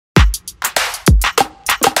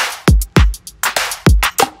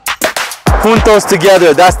Juntos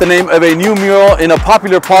Together, that's the name of a new mural in a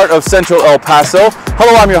popular part of central El Paso.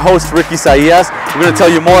 Hello, I'm your host, Ricky Saillas. We're going to tell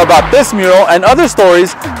you more about this mural and other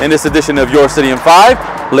stories in this edition of Your City in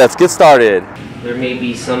 5. Let's get started. There may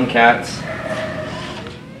be some cats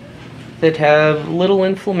that have little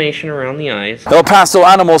inflammation around the eyes. El Paso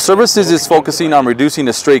Animal Services is focusing on reducing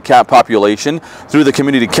the stray cat population. Through the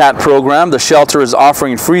Community Cat Program, the shelter is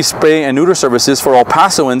offering free spay and neuter services for El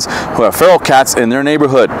Pasoans who have feral cats in their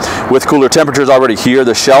neighborhood. With cooler temperatures already here,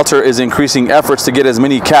 the shelter is increasing efforts to get as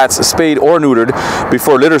many cats spayed or neutered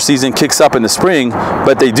before litter season kicks up in the spring,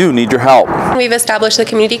 but they do need your help. We've established the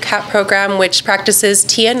Community Cat Program, which practices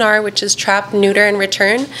TNR, which is trap, neuter, and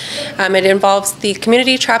return. It involves the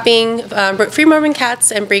community trapping free-roaming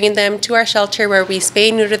cats and bringing them to our shelter where we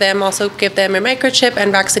spay, neuter them, also give them a microchip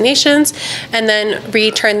and vaccinations, and then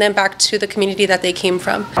return them back to the community that they came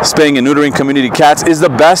from. Spaying and neutering community cats is the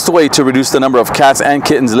best way to reduce the number of cats and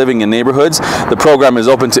kittens living in neighborhoods. The program is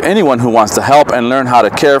open to anyone who wants to help and learn how to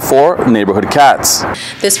care for neighborhood cats.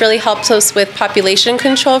 This really helps us with population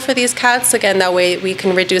control for these cats. Again, that way we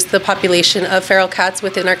can reduce the population of feral cats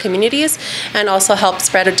within our communities and also help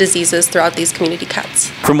spread of diseases throughout these community cats.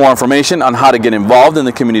 For more information on how to get involved in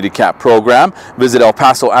the Community Cat Program, visit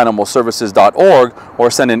elpasoanimalservices.org or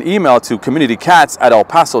send an email to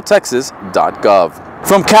communitycats@elpasotexas.gov.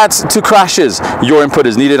 From cats to crashes, your input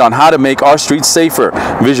is needed on how to make our streets safer.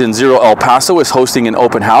 Vision Zero El Paso is hosting an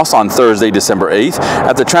open house on Thursday, December 8th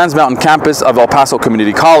at the Trans Mountain campus of El Paso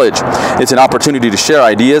Community College. It's an opportunity to share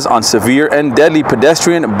ideas on severe and deadly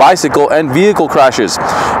pedestrian, bicycle, and vehicle crashes.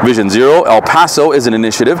 Vision Zero El Paso is an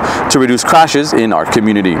initiative to reduce crashes in our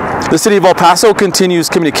community. The City of El Paso continues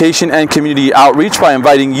communication and community outreach by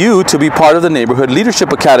inviting you to be part of the Neighborhood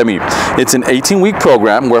Leadership Academy. It's an 18-week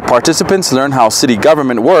program where participants learn how city government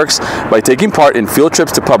works by taking part in field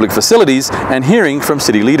trips to public facilities and hearing from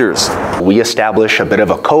city leaders. We establish a bit of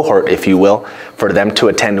a cohort, if you will, for them to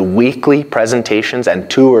attend weekly presentations and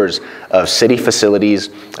tours of city facilities,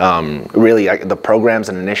 really the programs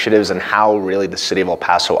and initiatives and how really the City of El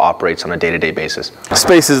Paso operates on a day-to-day basis.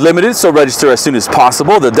 Space is limited, so register as soon as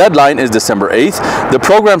possible. The deadline is December 8th. The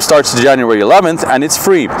program starts January 11th and it's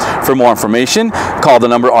free. For more information, call the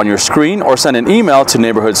number on your screen or send an email to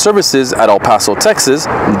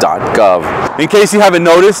neighborhoodservices@elpasotexas.gov. In case you haven't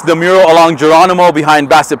noticed, the mural along Geronimo behind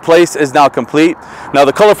Bassett Place is now complete. Now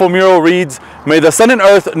the colorful mural reads, "May the sun and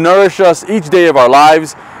earth nourish us each day of our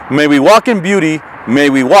lives. May we walk in beauty. May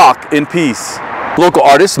we walk in peace." Local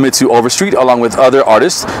artist Mitsu Overstreet, along with other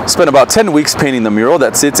artists, spent about 10 weeks painting the mural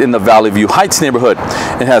that sits in the Valley View Heights neighborhood.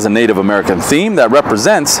 It has a Native American theme that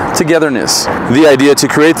represents togetherness. The idea to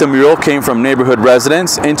create the mural came from neighborhood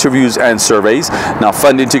residents, interviews, and surveys. Now,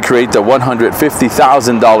 funding to create the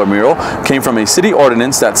 $150,000 mural came from a city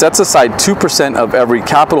ordinance that sets aside 2% of every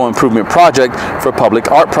capital improvement project for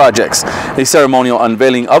public art projects. A ceremonial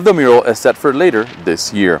unveiling of the mural is set for later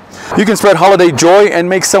this year. You can spread holiday joy and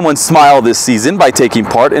make someone smile this season by taking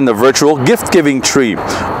part in the virtual gift-giving tree.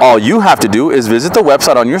 All you have to do is visit the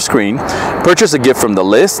website on your screen, purchase a gift from the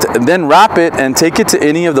list, then wrap it and take it to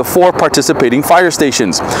any of the 4 participating fire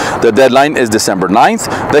stations. The deadline is December 9th.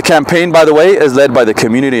 The campaign, by the way, is led by the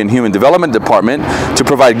Community and Human Development Department to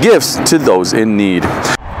provide gifts to those in need.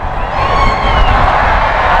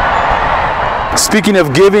 Speaking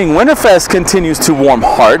of giving, WinterFest continues to warm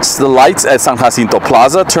hearts. The lights at San Jacinto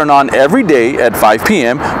Plaza turn on every day at 5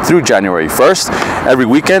 p.m. through January 1st. Every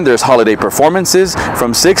weekend there's holiday performances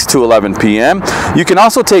from 6 to 11 p.m. You can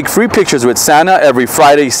also take free pictures with Santa every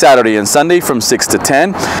Friday, Saturday, and Sunday from 6 to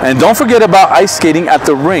 10. And don't forget about ice skating at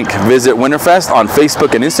the rink. Visit WinterFest on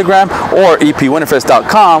Facebook and Instagram or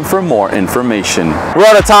epwinterfest.com for more information. We're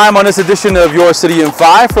out of time on this edition of Your City in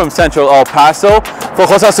 5 from Central El Paso. For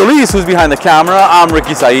Jose Solis, who's behind the camera, I'm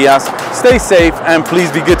Ricky Saillas. Stay safe and please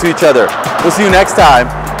be good to each other. We'll see you next time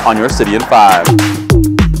on Your City in 5.